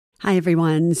Hi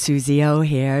everyone, Suze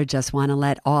here. Just want to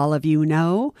let all of you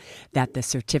know that the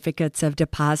certificates of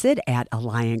deposit at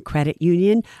Alliant Credit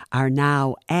Union are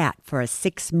now at, for a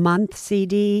 6-month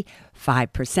CD,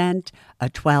 5%, a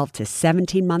 12 to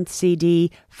 17-month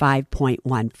CD,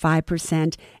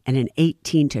 5.15%, and an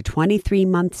 18 to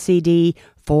 23-month CD,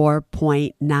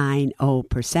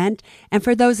 4.90%. And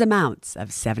for those amounts of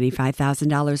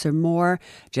 $75,000 or more,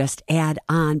 just add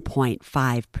on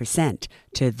 0.5%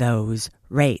 to those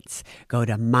rates. Go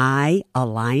to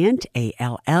myalliant,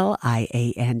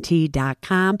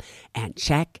 ALLIANT.com and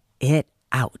check it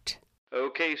out.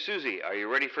 Okay, Susie, are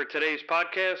you ready for today's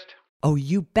podcast? Oh,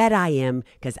 you bet I am,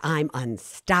 because I'm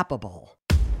unstoppable.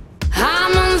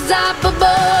 I'm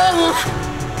unstoppable.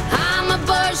 I'm a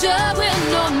Porsche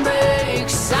with no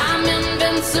brakes. I'm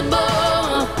invincible.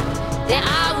 Yeah,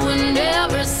 I win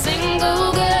every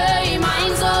single game.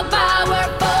 I'm so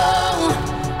powerful.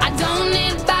 I don't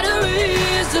need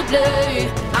batteries to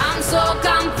play. I'm so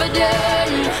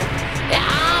confident. Yeah,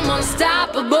 I'm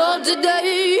unstoppable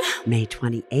today. May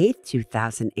 28th,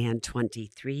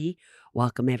 2023.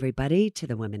 Welcome, everybody, to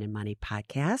the Women in Money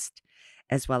podcast,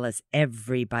 as well as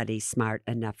everybody smart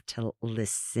enough to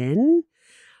listen.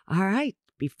 All right,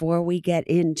 before we get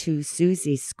into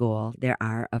Suze's school, there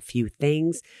are a few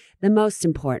things. The most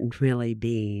important really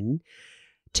being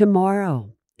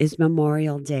tomorrow is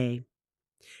Memorial Day.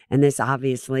 And this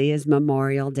obviously is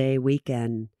Memorial Day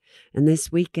weekend. And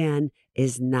this weekend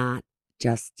is not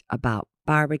just about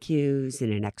barbecues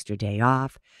and an extra day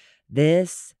off.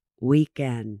 This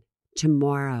weekend,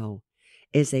 tomorrow,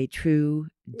 is a true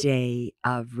day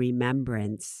of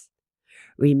remembrance.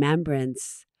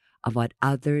 Remembrance of what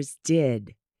others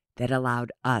did that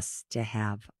allowed us to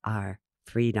have our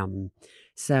freedom.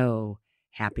 So,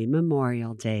 happy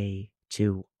Memorial Day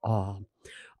to all.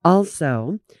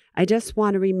 Also, I just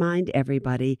want to remind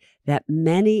everybody that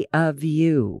many of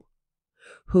you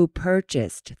who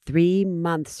purchased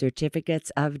 3-month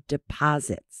certificates of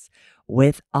deposits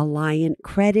with Alliant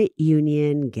Credit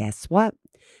Union, guess what?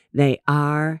 They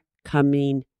are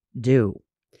coming due.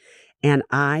 And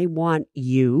I want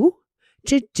you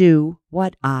to do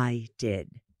what I did.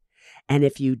 And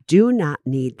if you do not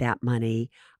need that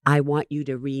money, I want you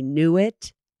to renew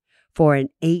it for an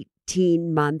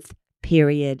 18-month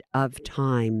period of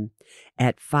time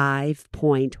at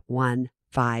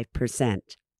 5.15%.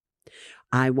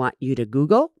 I want you to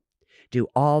Google, do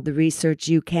all the research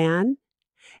you can,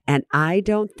 and I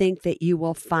don't think that you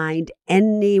will find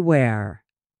anywhere,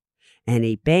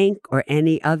 any bank or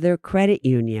any other credit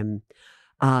union,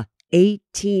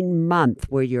 18-month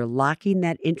where you're locking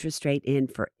that interest rate in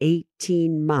for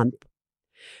 18-month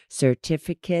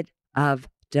certificate of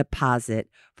deposit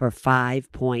for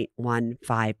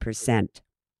 5.15%.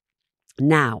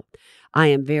 Now, I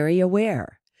am very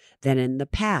aware that in the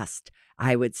past,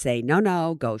 I would say,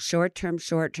 no, go short-term,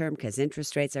 because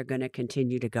interest rates are going to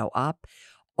continue to go up.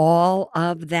 All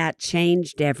of that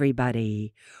changed,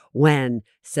 everybody, when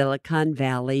Silicon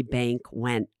Valley Bank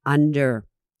went under.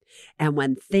 And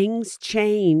when things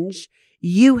change,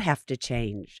 you have to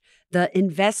change. The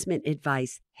investment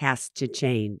advice has to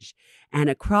change. And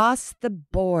across the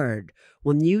board,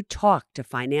 when you talk to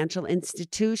financial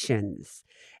institutions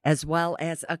as well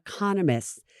as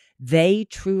economists, they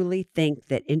truly think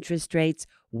that interest rates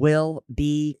will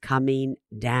be coming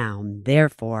down.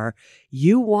 Therefore,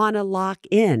 you want to lock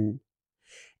in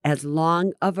as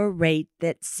long of a rate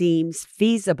that seems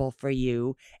feasible for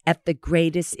you at the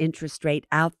greatest interest rate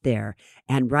out there.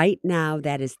 And right now,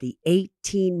 that is the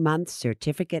 18-month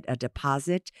certificate of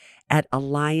deposit at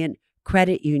Alliant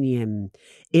Credit Union.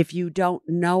 If you don't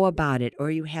know about it or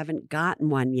you haven't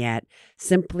gotten one yet,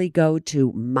 simply go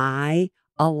to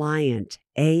myalliant,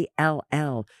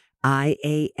 ALLIANT,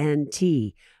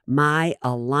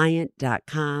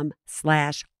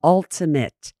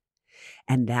 myalliant.com/ultimate.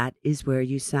 And that is where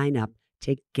you sign up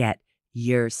to get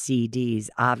your CDs.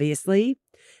 Obviously,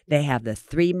 they have the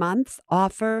 3-month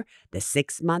offer, the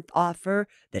 6-month offer,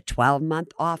 the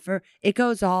 12-month offer. It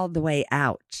goes all the way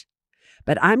out.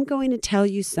 But I'm going to tell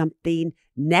you something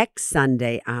next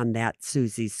Sunday on that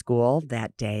Suze School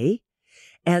that day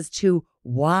as to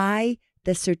why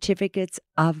the certificates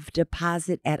of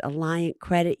deposit at Alliant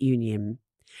Credit Union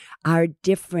are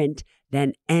different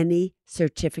than any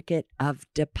certificate of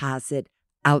deposit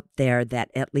out there that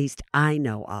at least I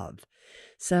know of.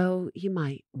 So you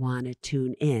might want to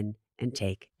tune in and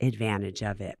take advantage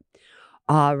of it.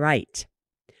 All right.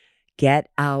 Get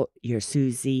out your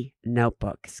Suze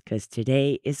notebooks because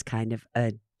today is kind of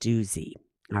a doozy.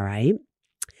 All right.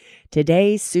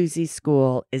 Today's Suze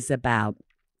School is about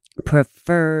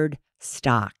preferred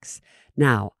stocks.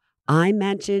 Now, I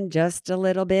mentioned just a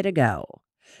little bit ago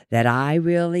that I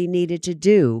really needed to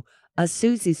do a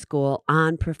Suze school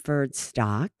on preferred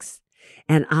stocks.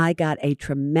 And I got a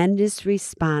tremendous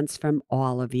response from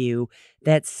all of you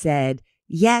that said,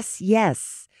 yes,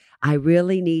 yes, I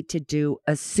really need to do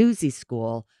a Suze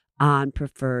school on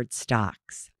preferred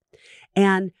stocks.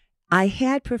 And I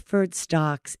had preferred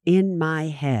stocks in my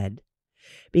head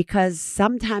because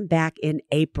sometime back in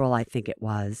April, I think it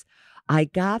was, I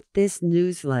got this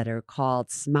newsletter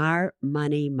called Smart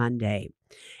Money Monday,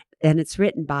 and it's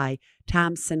written by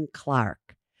Thompson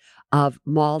Clark of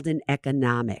Malden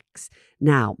Economics.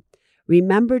 Now,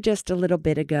 remember just a little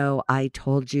bit ago, I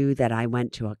told you that I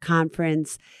went to a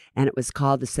conference and it was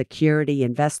called the Security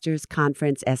Investors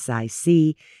Conference,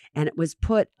 SIC, and it was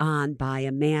put on by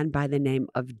a man by the name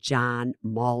of John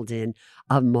Malden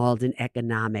of Malden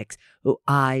Economics, who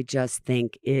I just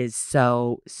think is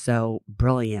so, so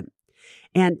brilliant.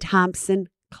 And Thompson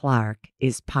Clark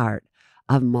is part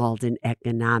of Malden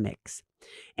Economics.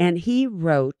 And he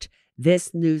wrote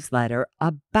this newsletter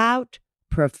about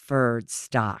preferred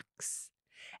stocks.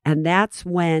 And that's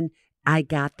when I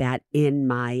got that in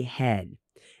my head.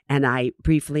 And I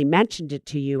briefly mentioned it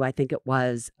to you, I think it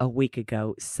was a week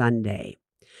ago, Sunday.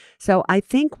 So I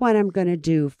think what I'm going to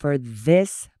do for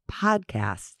this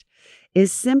podcast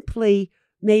is simply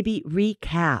maybe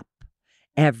recap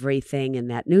everything in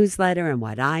that newsletter and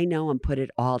what I know and put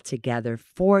it all together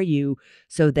for you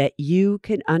so that you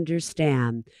can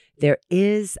understand there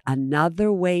is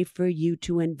another way for you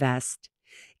to invest,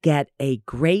 get a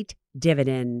great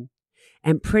dividend,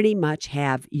 and pretty much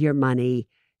have your money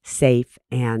safe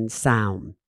and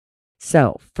sound.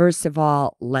 So, first of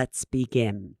all, let's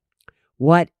begin.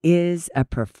 What is a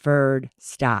preferred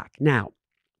stock? Now,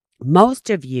 most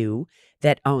of you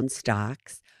that own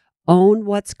stocks own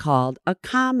what's called a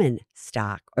common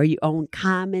stock, or you own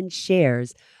common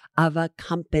shares of a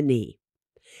company.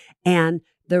 And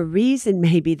the reason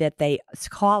maybe that they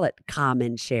call it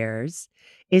common shares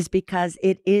is because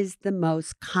it is the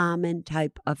most common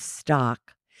type of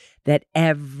stock that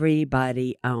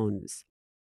everybody owns.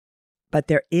 But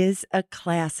there is a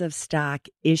class of stock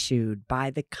issued by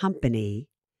the company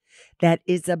that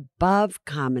is above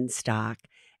common stock,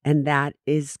 and that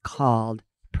is called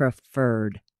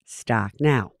preferred stock.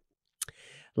 Now,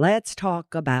 let's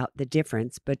talk about the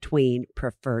difference between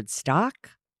preferred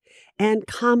stock and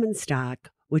common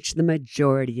stock, which the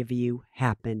majority of you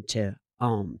happen to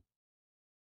own.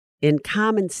 In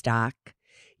common stock,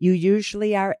 you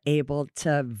usually are able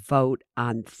to vote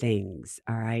on things,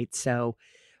 all right? So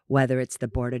whether it's the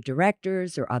board of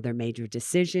directors or other major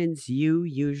decisions, you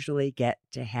usually get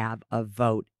to have a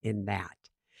vote in that.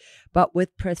 But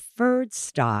with preferred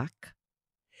stock,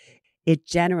 it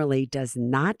generally does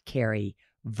not carry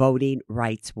voting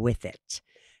rights with it.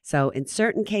 So in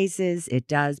certain cases, it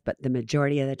does, but the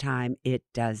majority of the time, it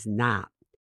does not.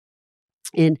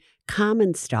 In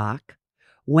common stock,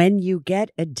 when you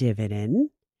get a dividend,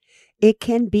 it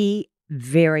can be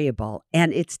variable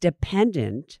and it's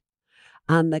dependent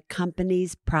on the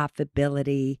company's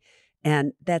profitability,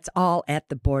 and that's all at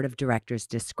the board of directors'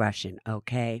 discretion,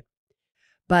 okay?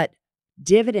 But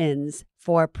dividends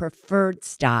for preferred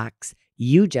stocks,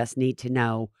 you just need to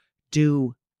know,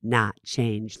 do not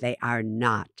change. They are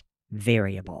not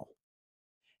variable.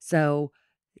 So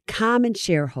common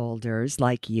shareholders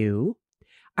like you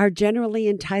are generally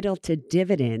entitled to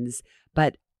dividends,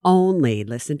 but only,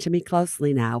 listen to me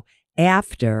closely now,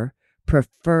 after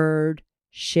preferred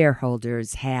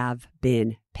shareholders have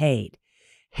been paid.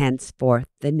 Henceforth,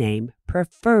 the name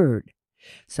preferred.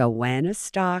 So when a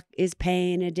stock is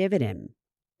paying a dividend,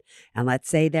 and let's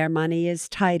say their money is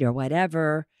tight or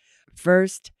whatever,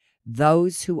 first,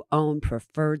 those who own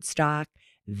preferred stock,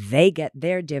 they get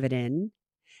their dividend,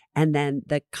 and then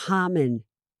the common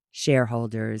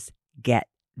shareholders get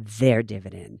their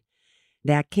dividend.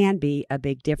 That can be a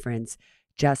big difference,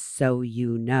 just so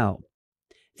you know.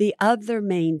 The other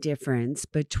main difference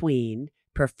between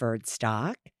preferred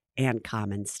stock and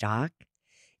common stock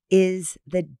is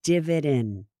the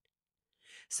dividend.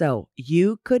 So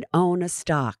you could own a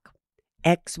stock,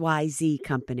 XYZ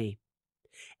company,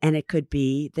 and it could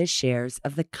be the shares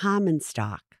of the common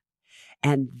stock.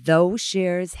 And those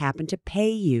shares happen to pay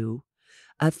you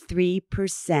a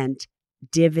 3%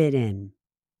 dividend.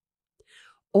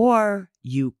 Or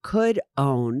you could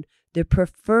own the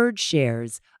preferred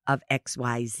shares of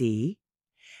XYZ,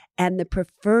 and the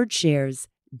preferred shares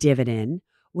dividend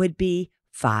would be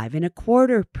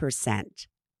 5.25%.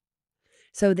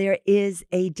 So there is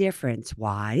a difference.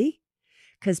 Why?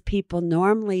 Because people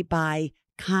normally buy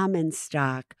common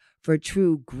stock for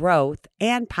true growth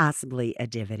and possibly a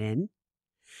dividend.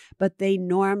 but they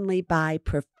normally buy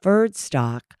preferred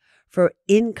stock for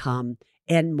income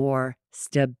and more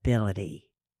stability.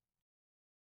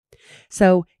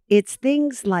 So it's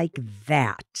things like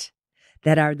that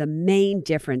that are the main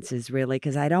differences, really,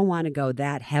 because I don't want to go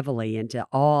that heavily into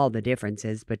all the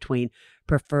differences between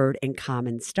preferred and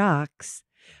common stocks,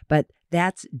 but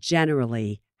that's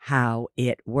generally how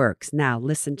it works. Now,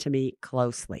 listen to me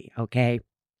closely, okay?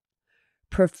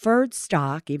 Preferred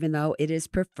stock, even though it is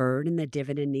preferred and the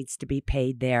dividend needs to be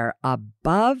paid there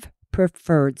above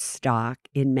preferred stock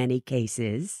in many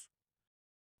cases,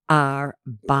 are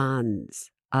bonds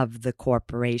of the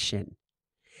corporation.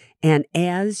 And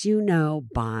as you know,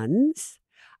 bonds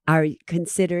are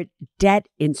considered debt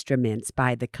instruments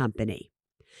by the company.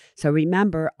 So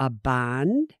remember, a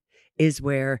bond is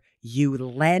where you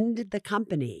lend the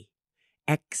company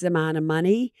X amount of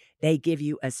money. They give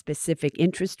you a specific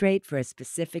interest rate for a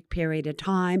specific period of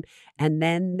time, and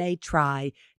then they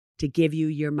try to give you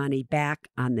your money back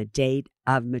on the date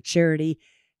of maturity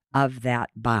of that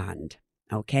bond.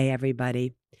 Okay,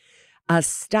 everybody? A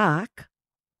stock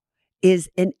is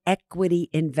an equity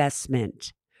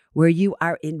investment where you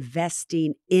are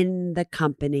investing in the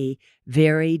company,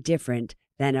 very different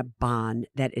than a bond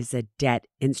that is a debt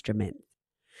instrument.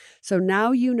 So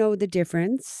now you know the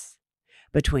difference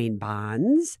between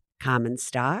bonds, common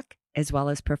stock, as well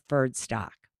as preferred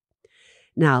stock.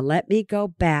 Now, let me go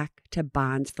back to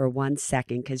bonds for 1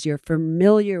 second because you're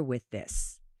familiar with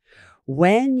this.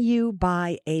 When you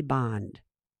buy a bond,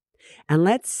 and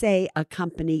let's say a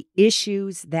company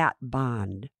issues that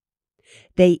bond,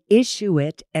 they issue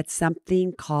it at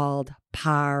something called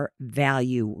par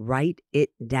value. Write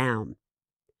it down.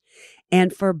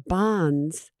 And for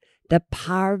bonds, the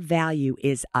par value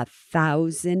is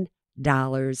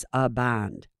 $1,000 a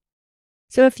bond.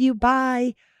 So if you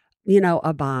buy,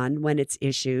 a bond when it's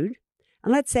issued,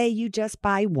 and let's say you just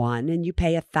buy one and you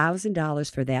pay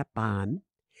 $1,000 for that bond,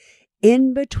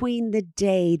 in between the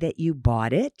day that you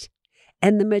bought it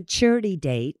and the maturity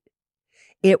date,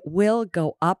 it will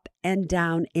go up and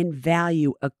down in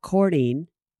value according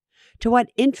to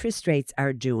what interest rates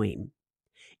are doing.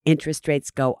 Interest rates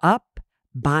go up,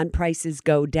 bond prices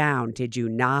go down. Did you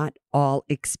not all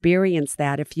experience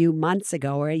that a few months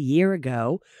ago or a year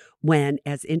ago when,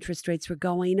 as interest rates were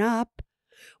going up,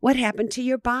 what happened to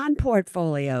your bond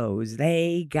portfolios?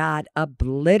 They got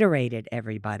obliterated,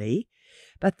 everybody.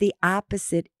 But the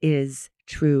opposite is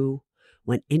true.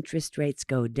 When interest rates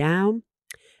go down,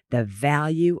 the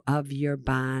value of your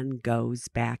bond goes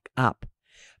back up.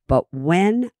 But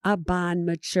when a bond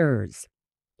matures,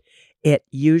 it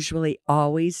usually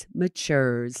always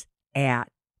matures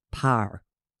at par.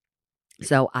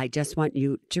 So I just want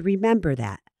you to remember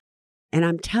that. And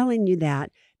I'm telling you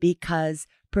that because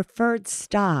preferred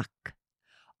stock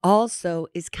also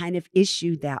is kind of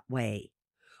issued that way.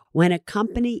 When a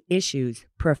company issues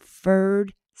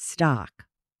preferred stock,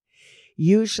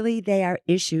 usually they are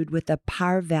issued with a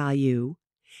par value,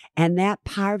 and that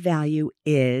par value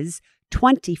is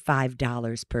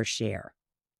 $25 per share.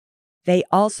 They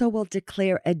also will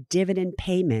declare a dividend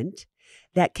payment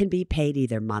that can be paid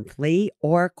either monthly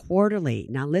or quarterly.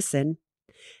 Now listen,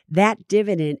 that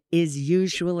dividend is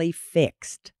usually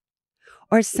fixed,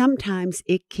 or sometimes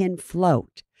it can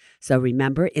float. So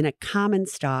remember, in a common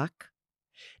stock,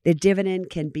 the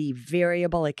dividend can be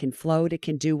variable, it can float, it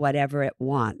can do whatever it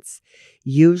wants.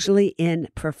 Usually in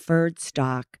preferred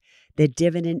stock, the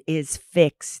dividend is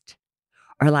fixed.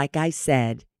 Or like I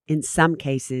said, in some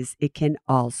cases, it can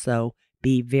also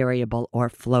be variable or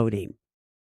floating.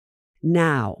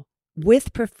 Now,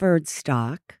 with preferred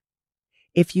stock,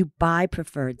 if you buy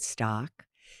preferred stock,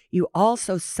 you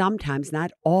also sometimes, not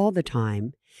all the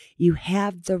time, you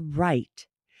have the right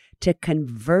to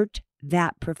convert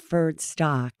that preferred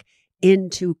stock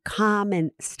into common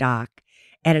stock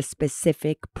at a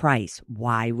specific price.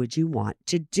 Why would you want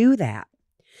to do that?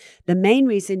 The main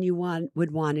reason you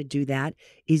would want to do that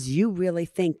is you really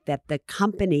think that the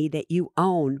company that you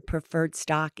own preferred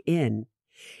stock in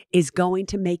is going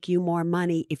to make you more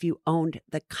money if you owned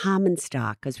the common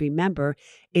stock. Because remember,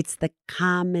 it's the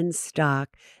common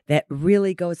stock that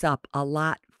really goes up a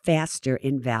lot faster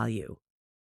in value.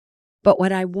 But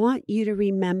what I want you to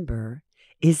remember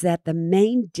is that the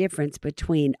main difference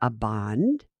between a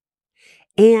bond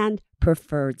and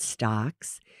preferred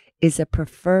stocks is a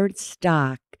preferred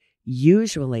stock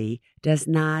usually does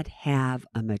not have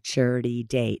a maturity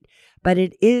date, but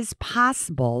it is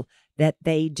possible that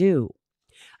they do.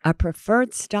 A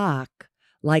preferred stock,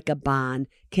 like a bond,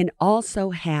 can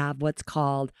also have what's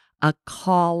called a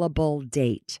callable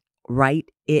date.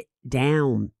 Write it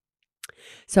down.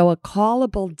 So a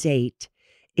callable date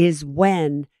is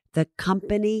when the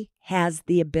company has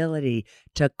the ability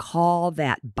to call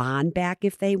that bond back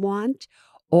if they want,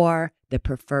 or the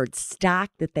preferred stock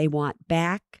that they want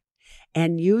back.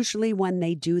 And usually when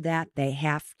they do that, they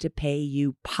have to pay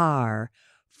you par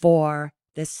for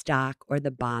the stock or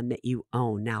the bond that you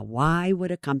own. Now, why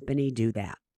would a company do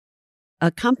that? A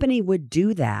company would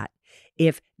do that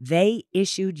if they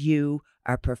issued you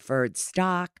a preferred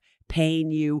stock,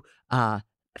 paying you a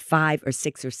 5 or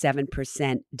 6 or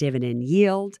 7% dividend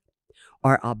yield,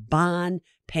 or a bond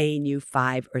paying you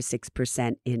 5 or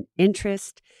 6% in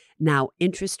interest. Now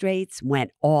interest rates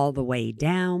went all the way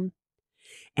down.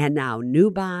 And now new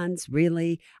bonds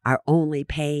really are only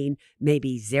paying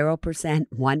maybe 0%,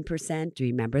 1%. Do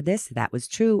you remember this? That was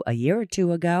true a year or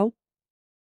two ago.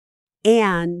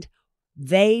 And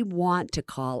they want to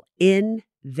call in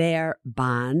their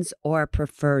bonds or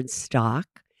preferred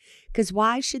stock, because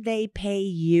why should they pay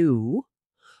you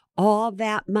all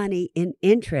that money in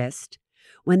interest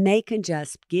when they can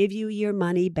just give you your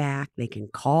money back? They can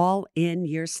call in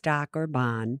your stock or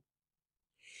bond,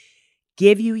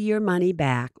 give you your money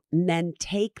back, and then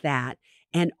take that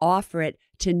and offer it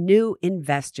to new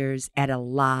investors at a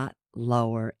lot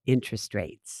lower interest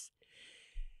rates.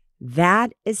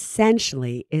 That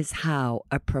essentially is how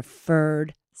a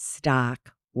preferred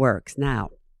stock works. Now,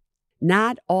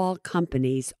 not all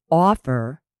companies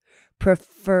offer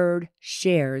preferred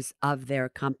shares of their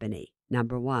company,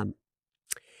 number one.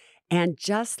 And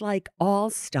just like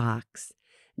all stocks,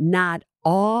 not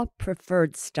all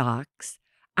preferred stocks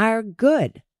are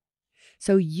good.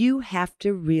 So you have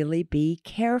to really be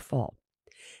careful.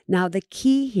 Now, the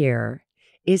key here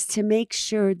is to make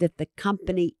sure that the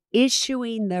company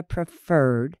issuing the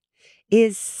preferred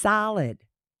is solid.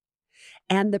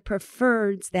 And the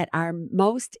preferreds that are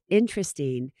most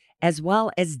interesting as well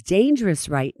as dangerous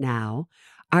right now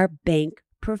are bank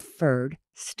preferred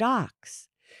stocks.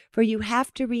 For you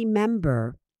have to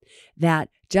remember that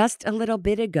just a little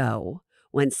bit ago,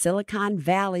 when Silicon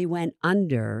Valley went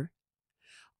under,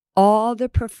 all the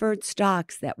preferred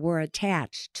stocks that were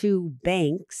attached to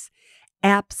banks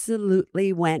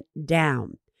absolutely went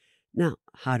down. Now,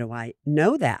 how do I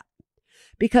know that?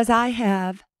 Because I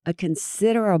have a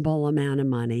considerable amount of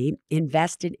money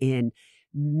invested in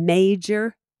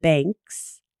major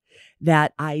banks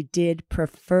that I did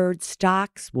preferred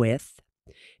stocks with,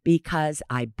 because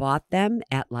I bought them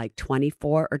at like $24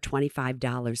 or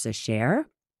 $25 a share.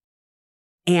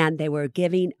 And they were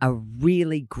giving a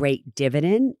really great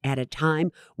dividend at a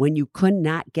time when you could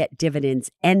not get dividends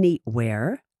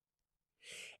anywhere.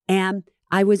 And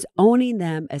I was owning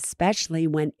them, especially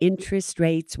when interest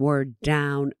rates were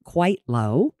down quite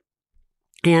low.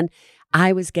 And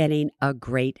I was getting a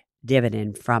great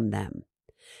dividend from them.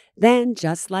 Then,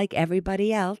 just like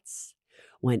everybody else,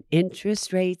 when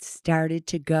interest rates started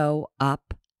to go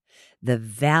up, the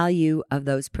value of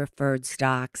those preferred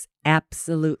stocks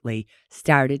absolutely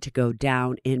started to go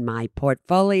down in my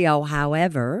portfolio.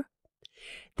 However,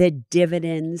 the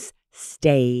dividends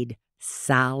stayed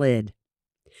solid.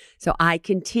 So I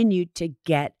continued to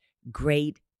get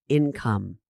great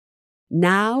income.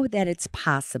 Now that it's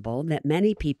possible that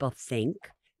many people think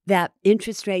that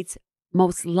interest rates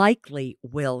most likely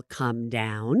will come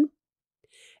down,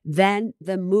 then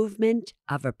the movement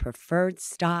of a preferred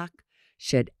stock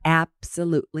should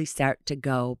absolutely start to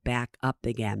go back up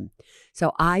again.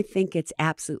 So I think it's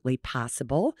absolutely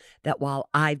possible that while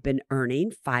I've been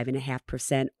earning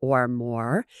 5.5% or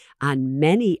more on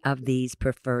many of these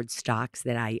preferred stocks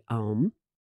that I own,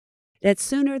 that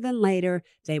sooner than later,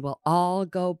 they will all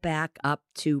go back up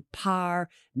to par,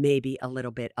 maybe a little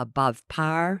bit above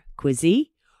par. Quizzy,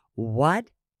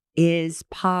 what is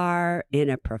par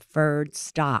in a preferred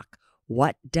stock?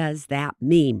 What does that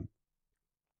mean?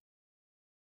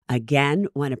 Again,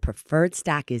 when a preferred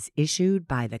stock is issued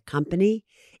by the company,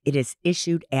 it is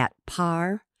issued at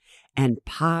par, and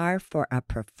par for a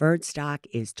preferred stock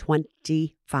is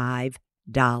 $25.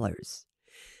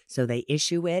 So they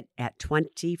issue it at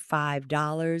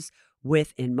 $25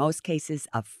 with, in most cases,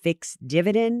 a fixed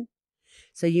dividend.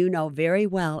 So you know very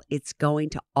well it's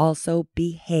going to also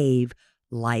behave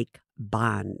like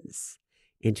bonds.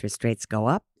 Interest rates go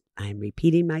up. I'm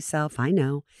repeating myself, I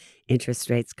know. Interest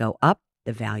rates go up,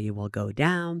 the value will go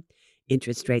down.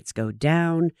 Interest rates go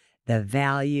down, the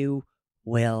value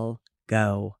will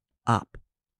go up.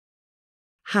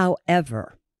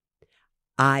 However,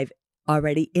 I've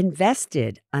already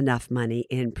invested enough money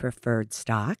in preferred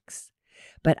stocks,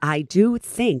 but I do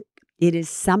think it is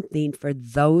something for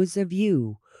those of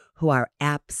you who are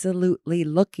absolutely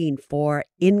looking for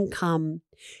income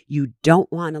You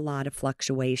don't want a lot of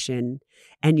fluctuation,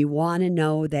 and you want to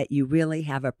know that you really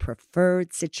have a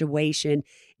preferred situation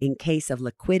in case of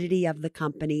liquidity of the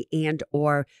company and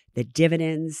or the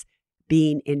dividends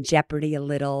being in jeopardy a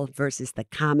little versus the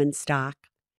common stock.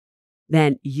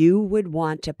 Then you would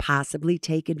want to possibly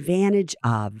take advantage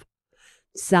of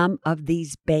some of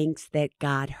these banks that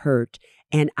got hurt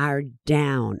and are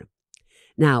down.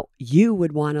 Now, you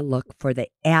would want to look for the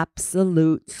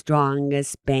absolute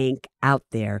strongest bank out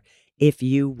there if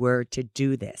you were to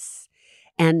do this.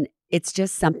 And it's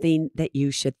just something that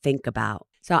you should think about.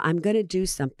 So I'm going to do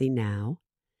something now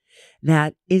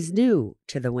that is new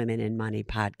to the Women in Money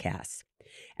podcast.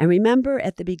 And remember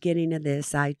at the beginning of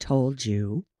this, I told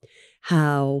you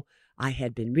how I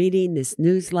had been reading this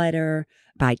newsletter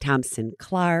by Thompson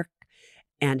Clark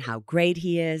and how great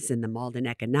he is in the Malden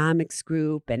Economics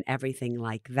Group and everything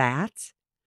like that.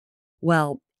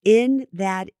 Well, in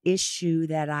that issue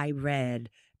that I read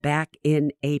back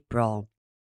in April,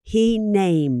 he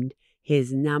named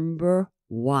his number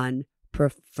one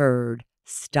preferred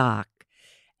stock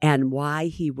and why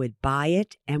he would buy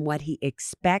it and what he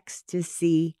expects to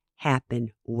see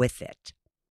happen with it.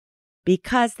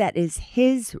 Because that is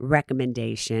his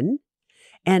recommendation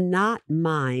and not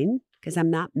mine, because I'm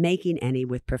not making any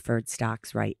with preferred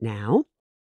stocks right now,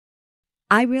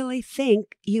 I really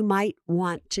think you might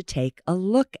want to take a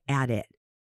look at it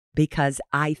because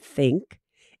I think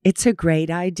it's a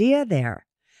great idea there.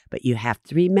 But you have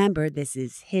to remember this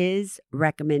is his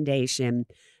recommendation,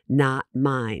 not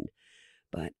mine.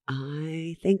 But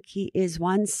I think he is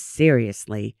one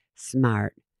seriously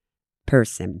smart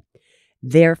person.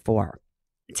 Therefore,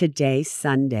 today,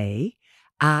 Sunday,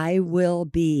 I will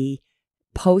be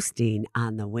posting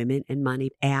on the Women in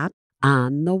Money app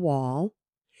on the wall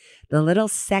the little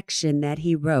section that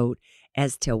he wrote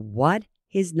as to what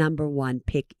his number one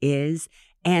pick is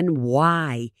and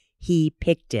why he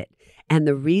picked it. And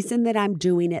the reason that I'm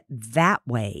doing it that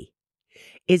way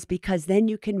is because then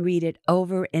you can read it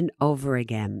over and over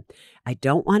again. I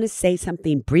don't want to say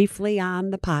something briefly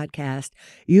on the podcast.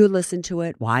 You listen to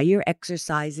it while you're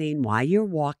exercising, while you're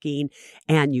walking,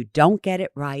 and you don't get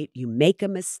it right. You make a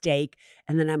mistake.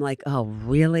 And then I'm like, oh,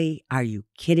 really? Are you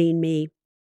kidding me?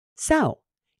 So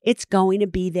it's going to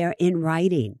be there in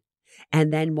writing.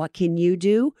 And then what can you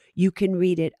do? You can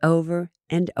read it over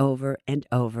and over and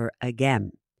over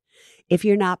again. If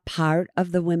you're not part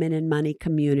of the Women in Money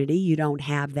community, you don't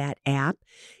have that app,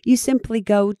 you simply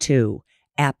go to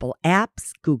Apple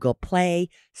Apps, Google Play,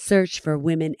 search for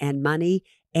Women and Money,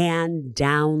 and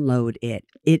download it.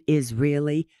 It is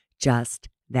really just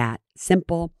that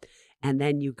simple. And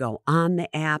then you go on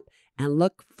the app and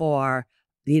look for,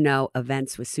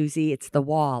 events with Suze. It's the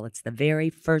wall. It's the very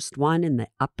first one in the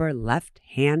upper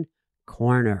left-hand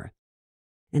corner.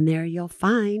 And there you'll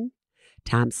find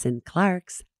Thompson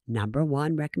Clark's number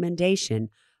one recommendation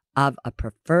of a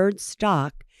preferred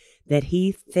stock that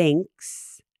he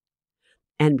thinks,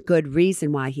 and good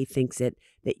reason why he thinks it,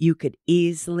 that you could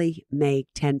easily make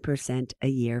 10% a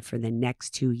year for the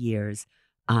next 2 years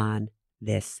on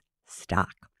this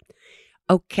stock.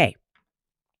 Okay,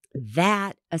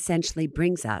 that essentially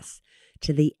brings us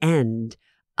to the end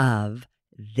of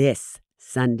this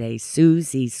Sunday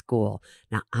Suze School.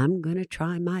 Now, I'm going to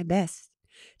try my best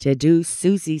to do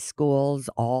Suze schools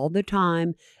all the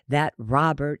time that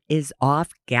Robert is off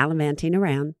gallivanting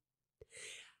around.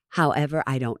 However,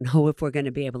 I don't know if we're going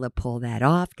to be able to pull that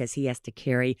off because he has to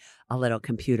carry a little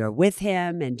computer with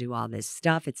him and do all this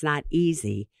stuff. It's not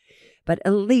easy. But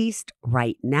at least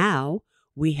right now,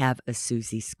 we have a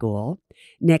Suze school.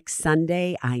 Next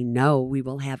Sunday, I know we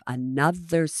will have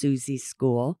another Suze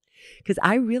school because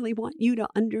I really want you to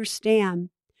understand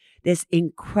this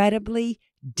incredibly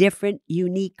different,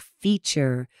 unique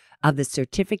feature of the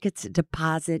certificates of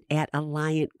deposit at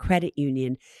Alliant Credit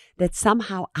Union that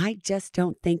somehow I just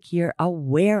don't think you're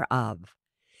aware of.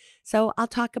 So I'll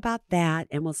talk about that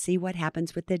and we'll see what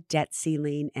happens with the debt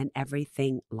ceiling and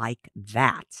everything like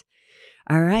that.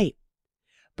 All right.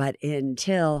 But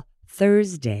until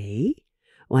Thursday,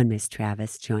 when Miss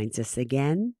Travis joins us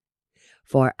again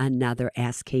for another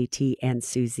Ask KT and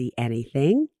Suze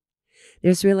Anything,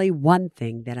 there's really one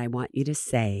thing that I want you to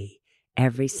say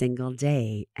every single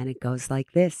day, and it goes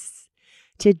like this.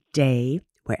 Today,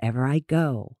 wherever I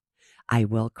go, I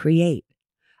will create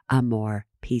a more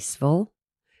peaceful,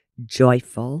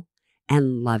 joyful,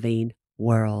 and loving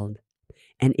world.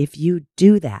 And if you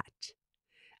do that,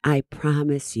 I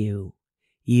promise you,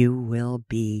 you will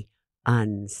be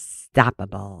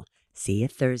unstoppable. See you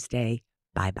Thursday.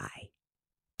 Bye-bye.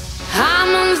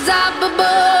 I'm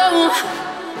unstoppable.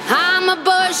 I'm a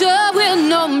pusher with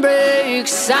no brakes.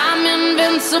 breaks, I'm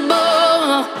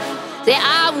invincible. Yeah,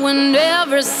 I win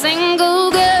every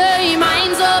single game.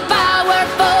 I'm so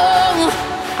powerful,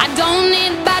 I don't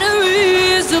need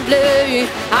batteries to play.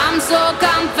 I'm so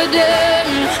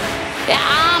confident, yeah,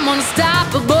 I'm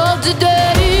unstoppable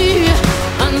today.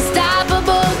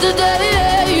 Unstoppable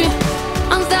today.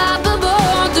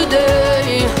 Unstoppable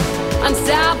today.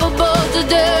 Unstoppable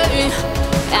today.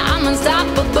 Yeah, I'm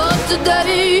unstoppable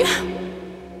today.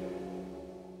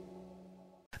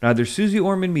 Neither Suze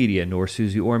Orman Media nor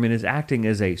Suze Orman is acting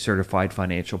as a certified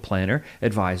financial planner,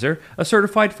 advisor, a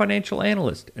certified financial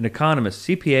analyst, an economist,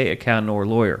 CPA, accountant, or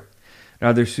lawyer.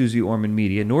 Neither Suze Orman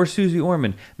Media nor Suze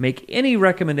Orman make any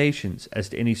recommendations as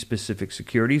to any specific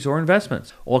securities or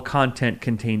investments. All content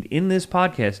contained in this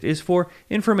podcast is for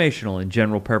informational and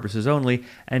general purposes only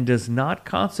and does not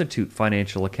constitute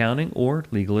financial accounting or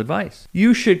legal advice.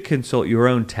 You should consult your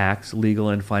own tax, legal,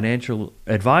 and financial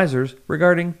advisors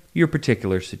regarding your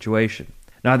particular situation.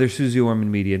 Neither Suze Orman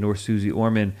Media nor Suze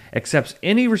Orman accepts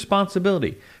any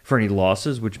responsibility for any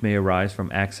losses which may arise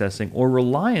from accessing or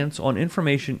reliance on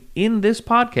information in this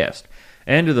podcast.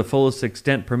 And to the fullest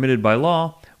extent permitted by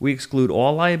law, we exclude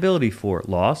all liability for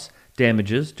loss,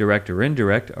 damages, direct or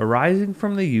indirect, arising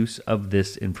from the use of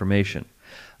this information.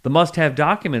 The must-have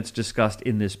documents discussed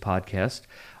in this podcast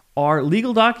are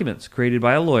legal documents created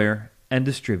by a lawyer and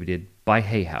distributed by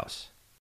Hay House.